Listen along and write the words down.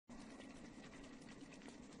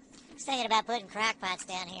was thinking about putting crock pots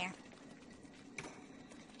down here.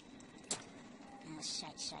 Oh,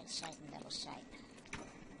 shite, and double shite.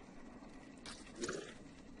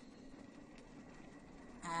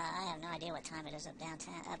 I have no idea what time it is up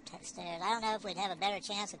downtown, upstairs. I don't know if we'd have a better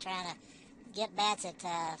chance of trying to get bats at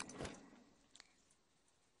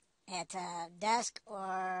dusk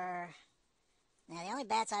or... Now, the only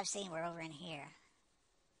bats I've seen were over in here.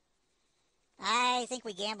 I think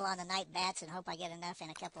we gamble on the night bats and hope I get enough in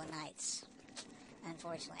a couple of nights,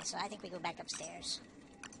 unfortunately. So I think we go back upstairs.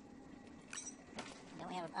 Don't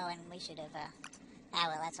we have oh, and we should have...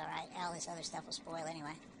 well, that's all right. All this other stuff will spoil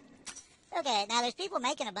anyway. Okay, now there's people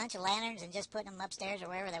making a bunch of lanterns and just putting them upstairs or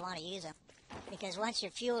wherever they want to use them. Because once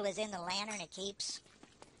your fuel is in the lantern, it keeps...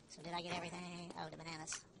 So did I get everything? Oh, the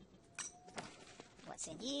bananas. What's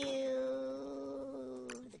in you?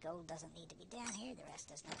 The gold doesn't need to be down here. The rest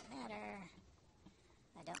does not matter.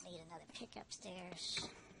 I don't need another pick upstairs.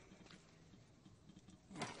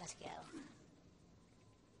 Alright, let's go.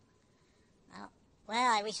 Oh,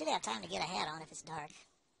 well, we should have time to get a hat on if it's dark.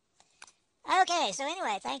 Okay, so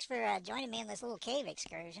anyway, thanks for joining me in this little cave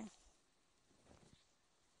excursion.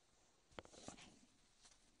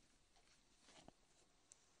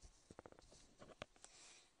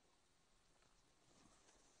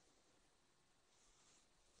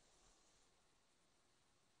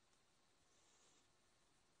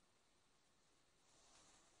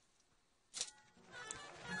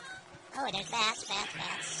 Oh, there's bats.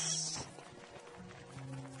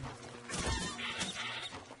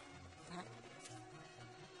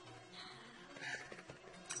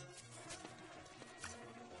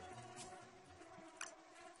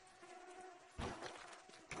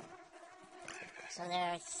 So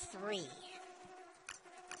there are 3.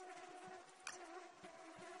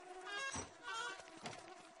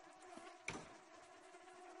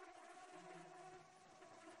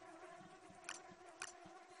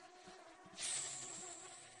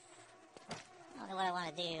 I don't know what I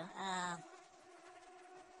want to do.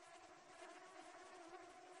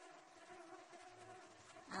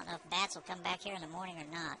 I don't know if bats will come back here in the morning or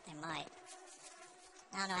not. They might.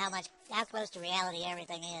 I don't know how close to reality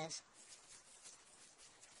everything is.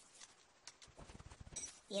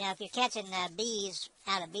 You know, if you're catching bees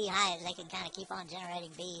out of beehives, they can kind of keep on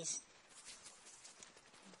generating bees.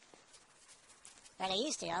 Or they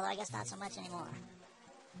used to, although I guess not so much anymore.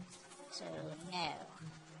 So, no.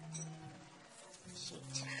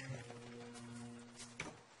 Shoot.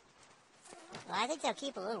 Well, I think they'll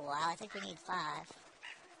keep a little while. I think we need 5.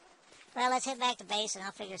 Well, let's head back to base and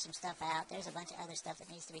I'll figure some stuff out. There's a bunch of other stuff that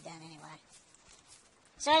needs to be done anyway.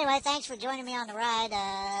 So anyway, thanks for joining me on the ride.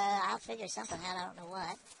 I'll figure something out. I don't know what.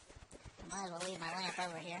 I might as well leave my lamp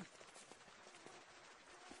over here.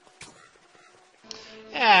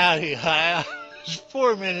 Howdy, I was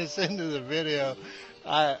 4 minutes into the video.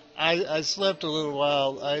 I slept a little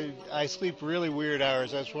while. I sleep really weird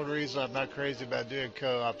hours. That's one reason I'm not crazy about doing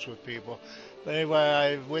co-ops with people. But anyway,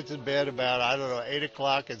 I went to bed about, 8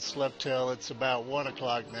 o'clock and slept till it's about 1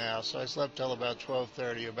 o'clock now. So I slept till about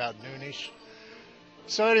 12:30, about noonish.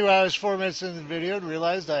 So anyway, I was 4 minutes into the video and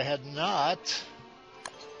realized I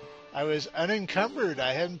was unencumbered.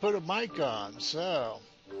 I hadn't put a mic on,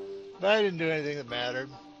 but I didn't do anything that mattered.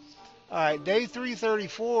 All right, day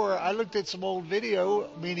 334, I looked at some old video,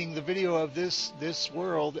 meaning the video of this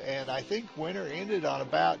world, and I think winter ended on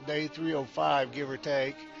about day 305, give or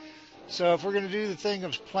take. So if we're going to do the thing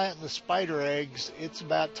of planting the spider eggs, it's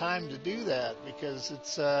about time to do that because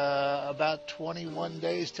it's about 21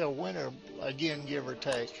 days till winter, again, give or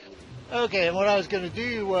take. Okay, and what I was going to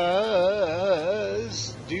do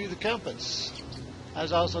was do the compass. I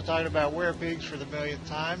was also talking about werepigs for the millionth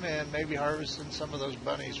time and maybe harvesting some of those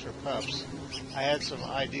bunnies for pups. I had some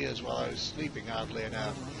ideas while I was sleeping, oddly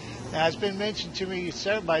enough. Now, it's been mentioned to me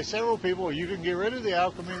by several people, you can get rid of the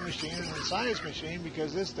alchemy machine and the science machine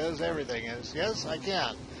because this does everything. And yes, I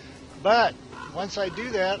can. But once I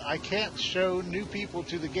do that, I can't show new people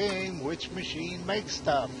to the game which machine makes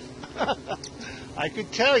stuff. I could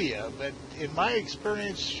tell you, but in my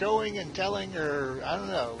experience, showing and telling, or I don't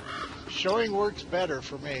know, showing works better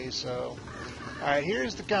for me. So, all right,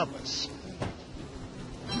 here's the compass.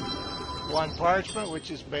 One parchment, which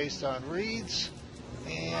is based on reeds.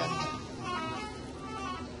 And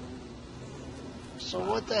so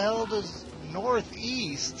what the hell does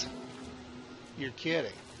northeast? You're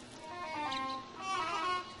kidding.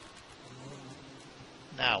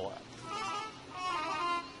 Now what?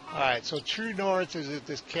 Alright, so true north is at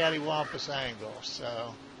this cattywampus angle.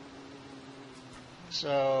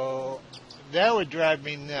 So that would drive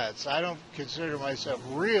me nuts. I don't consider myself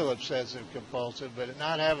real obsessive compulsive, but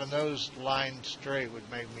not having those lined straight would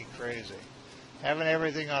make me crazy. Having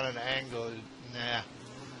everything on an angle, nah.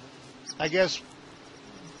 I guess,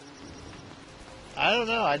 I don't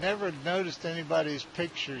know. I never noticed anybody's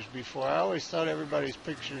pictures before. I always thought everybody's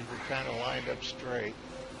pictures were kind of lined up straight.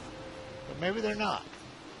 But maybe they're not.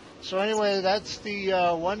 So anyway, that's the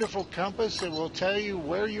wonderful compass. It will tell you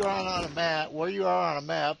where you are on a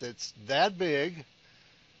map, that's that big,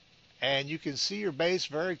 and you can see your base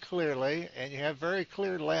very clearly, and you have very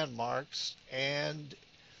clear landmarks, and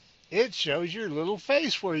it shows your little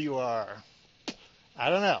face where you are.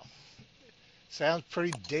 I don't know. Sounds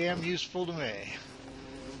pretty damn useful to me.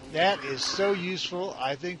 That is so useful,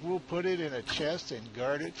 I think we'll put it in a chest and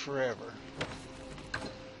guard it forever.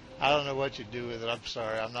 I don't know what you do with it. I'm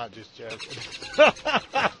sorry. I'm not just joking.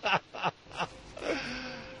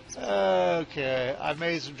 Okay. I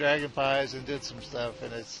made some dragon pies and did some stuff,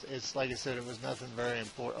 and it's like I said, it was nothing very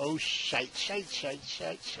important. Oh, shite. It's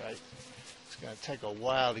going to take a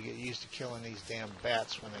while to get used to killing these damn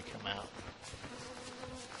bats when they come out.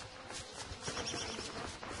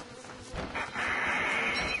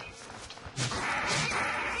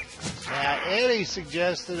 Now, Eddie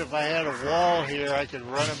suggested if I had a wall here, I could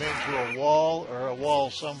run them into a wall or a wall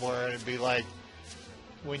somewhere, and it'd be like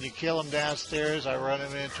when you kill them downstairs, I run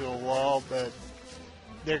them into a wall, but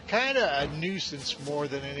they're kind of a nuisance more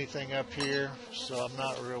than anything up here, so I'm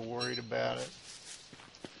not real worried about it.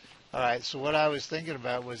 All right, so what I was thinking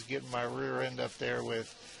about was getting my rear end up there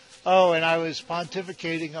with, oh, and I was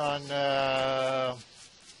pontificating on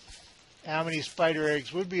how many spider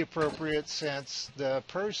eggs would be appropriate, since the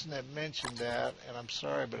person that mentioned that, and I'm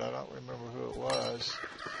sorry, but I don't remember who it was,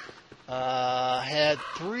 had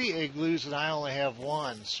 3 igloos and I only have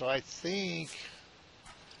 1. So I think,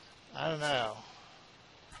 I don't know.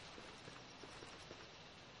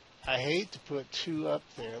 I hate to put 2 up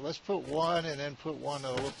there. Let's put 1 and then put 1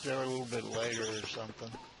 up there a little bit later or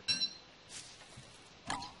something.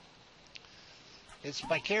 It's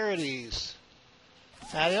my carroties.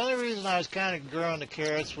 Now, the only reason I was kind of growing the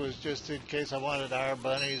carrots was just in case I wanted our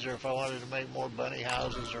bunnies, or if I wanted to make more bunny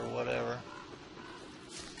houses or whatever.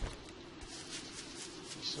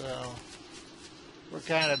 So, we're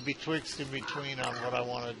kind of betwixt and between on what I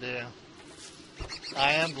want to do.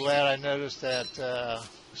 I am glad I noticed that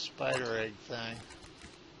spider egg thing.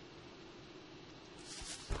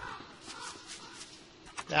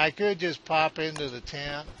 Now, I could just pop into the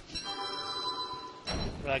tent,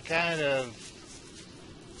 but I kind of,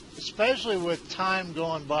 especially with time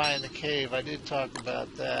going by in the cave, I did talk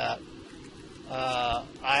about that.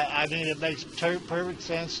 I mean, it makes perfect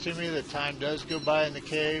sense to me that time does go by in the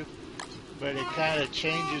cave, but it kind of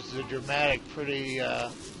changes the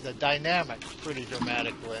the dynamic pretty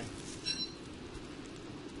dramatically.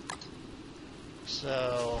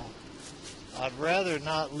 So, I'd rather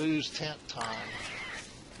not lose tent time,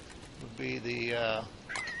 would be the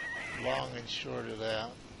long and short of that.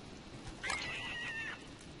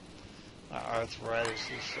 My arthritis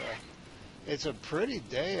is, it's a pretty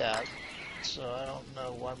day out, so I don't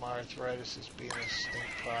know why my arthritis is being a stink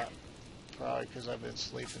pot. Probably because I've been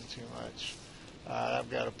sleeping too much. I've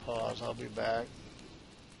got to pause. I'll be back.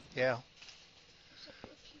 Yeah.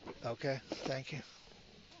 Okay. Thank you.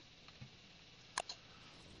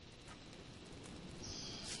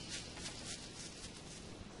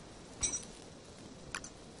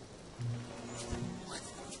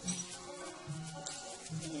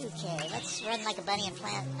 Okay, let's run like a bunny and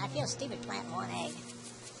plant. I feel stupid planting 1 egg.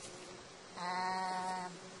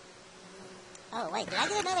 Oh, wait, did I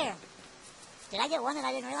get another? Did I get one that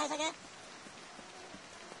I didn't realize I got?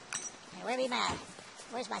 Hey, where be my,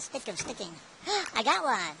 where's my stick of sticking? I got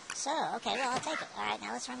one! So, okay, well, I'll take it. Alright,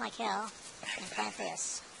 now let's run like hell and plant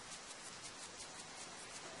this.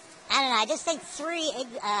 I don't know, I just think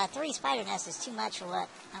 3 spider nests is too much for what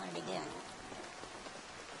I'm going to be doing.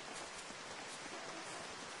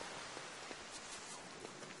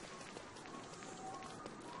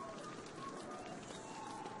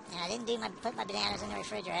 I didn't put my bananas in the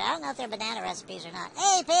refrigerator. I don't know if they're banana recipes or not.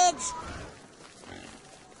 Hey, pigs!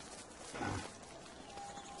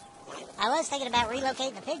 I was thinking about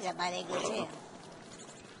relocating the pigs up by the igloo, too.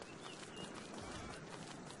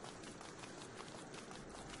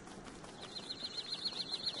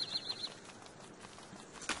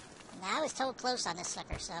 Now, I was told close on this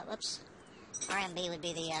sucker, so, whoops. RMB would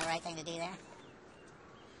be the right thing to do there.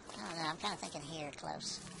 I don't know, I'm kind of thinking here,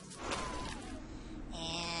 close.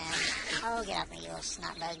 And, oh, get off me, you little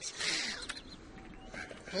snot bugs.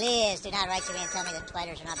 Please do not write to me and tell me that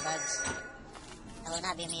spiders are not bugs. I will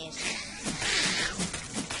not be amused.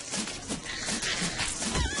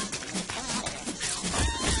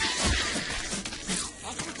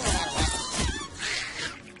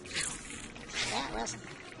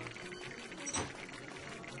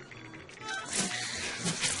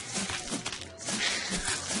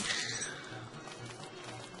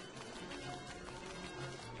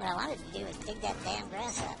 wanted to do was dig that damn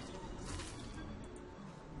grass up.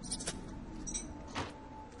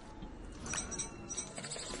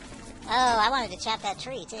 Oh, I wanted to chop that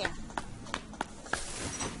tree, too.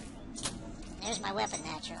 There's my weapon,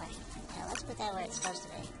 naturally. Now, let's put that where it's supposed to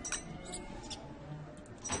be.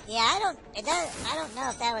 Yeah, I don't know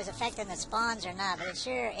if that was affecting the spawns or not, but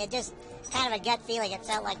it just kind of a gut feeling. It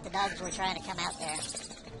felt like the dogs were trying to come out there.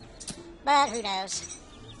 But who knows?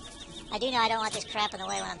 I do know I don't want this crap in the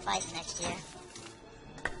way when I'm fighting next year.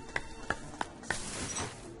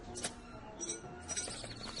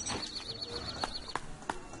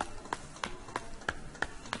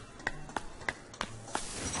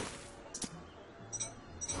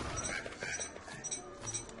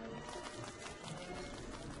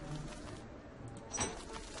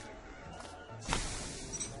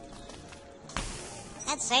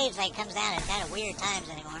 That save thing comes down at kind of weird times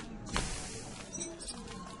anymore.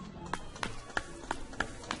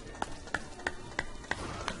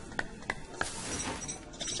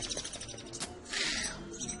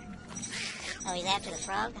 Oh, he's after the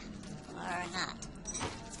frog? Or not?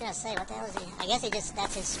 I was gonna say, what the hell is he? I guess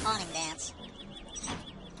that's his spawning dance.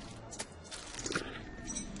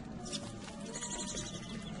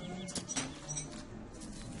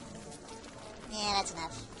 Yeah, that's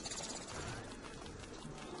enough.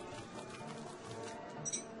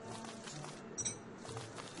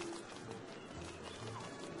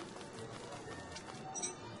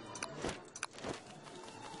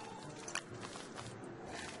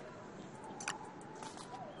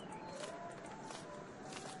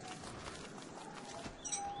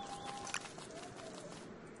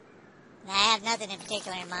 I have nothing in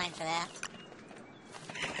particular in mind for that.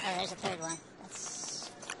 Oh, there's a third one.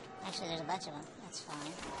 Actually, there's a bunch of them. That's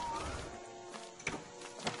fine.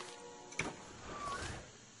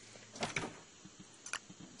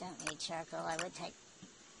 Don't need charcoal. I would take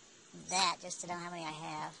that just to know how many I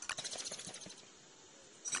have.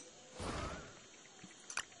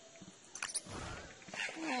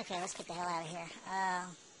 Okay, let's get the hell out of here.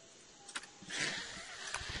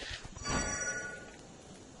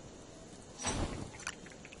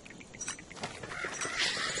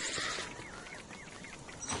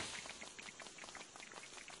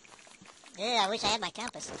 Yeah, I wish I had my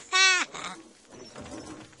compass.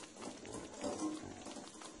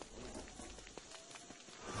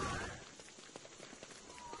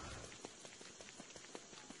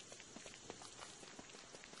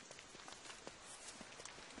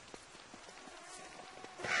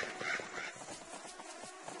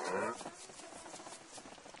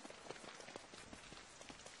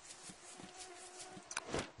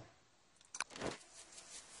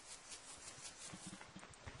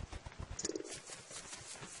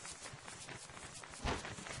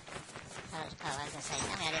 Oh, I was gonna say,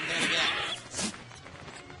 tell me I didn't do it again.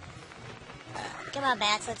 Come on,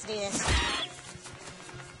 bats, let's do this.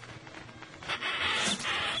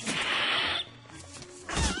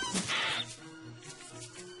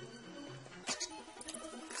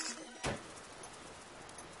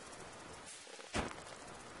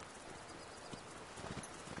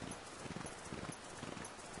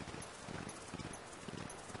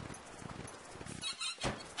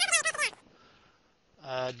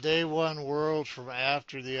 Day one world from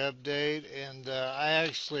after the update, and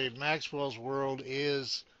Maxwell's world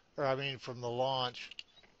is, from the launch.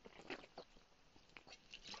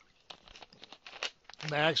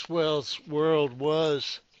 Maxwell's world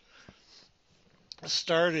was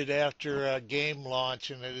started after game launch,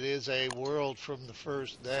 and it is a world from the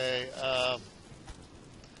first day.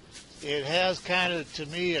 It has to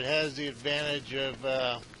me, it has the advantage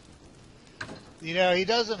of, he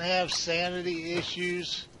doesn't have sanity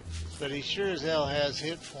issues, but he sure as hell has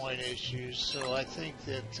hit point issues. So I think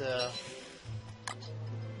that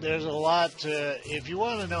there's a lot if you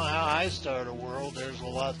want to know how I start a world, there's a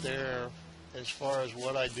lot there as far as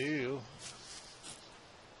what I do.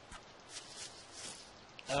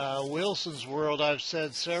 Wilson's world, I've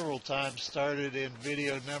said several times, started in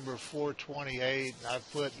video number 428.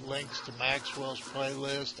 I've put links to Maxwell's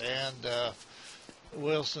playlist and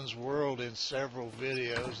Wilson's world in several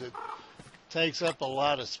videos. It takes up a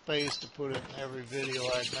lot of space to put it in every video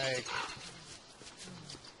I make.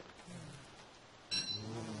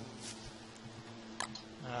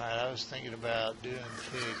 Alright, I was thinking about doing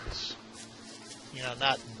pigs.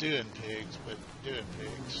 Not doing pigs, but doing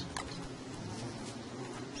pigs.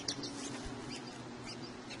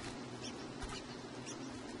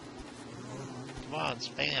 Come on,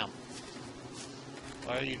 spam.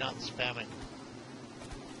 Why are you not spamming?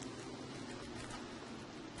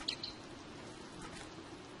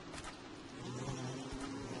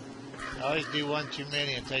 I always do one too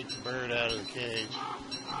many and take the bird out of the cage.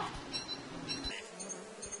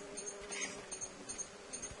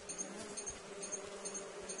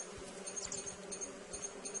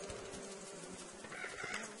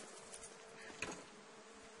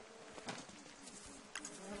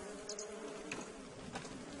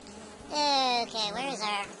 Okay, where is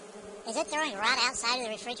our... Is it throwing rot outside of the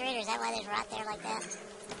refrigerator? Is that why there's rot there like that?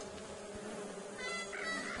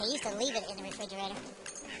 They used to leave it in the refrigerator.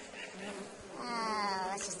 Oh,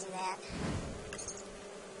 let's just do that.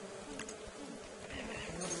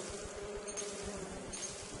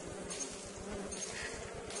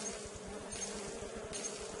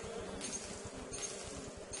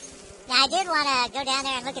 Now, I did want to go down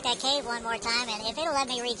there and look at that cave one more time, and if it'll let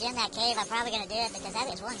me regen that cave, I'm probably going to do it, because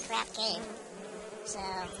that is one crap cave. So,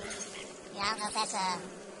 yeah, I don't know if that's a...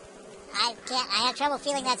 I have trouble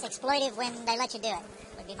feeling that's exploitive when they let you do it,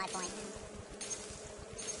 would be my point.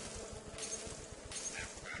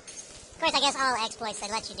 Of course, I guess all exploits they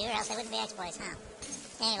let you do, or else they wouldn't be exploits, huh?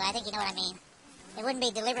 Anyway, I think you know what I mean. It wouldn't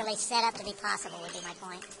be deliberately set up to be possible, would be my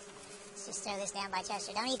point. Let's just throw this down by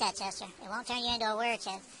Chester. Don't eat that, Chester. It won't turn you into a word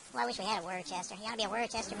chester. Well, I wish we had a word chester. You want to be a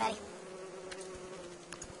word chester, buddy?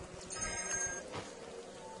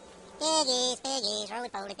 Piggies, piggies,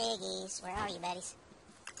 roly-poly piggies. Where are you, buddies?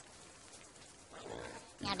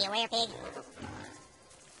 You want to be a were-pig?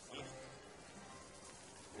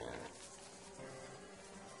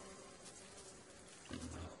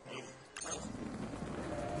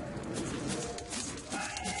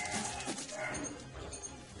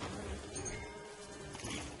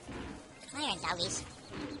 Come here, doggies.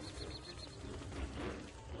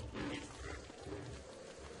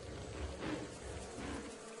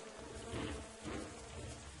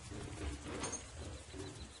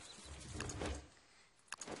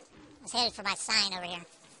 I was headed for my sign over here.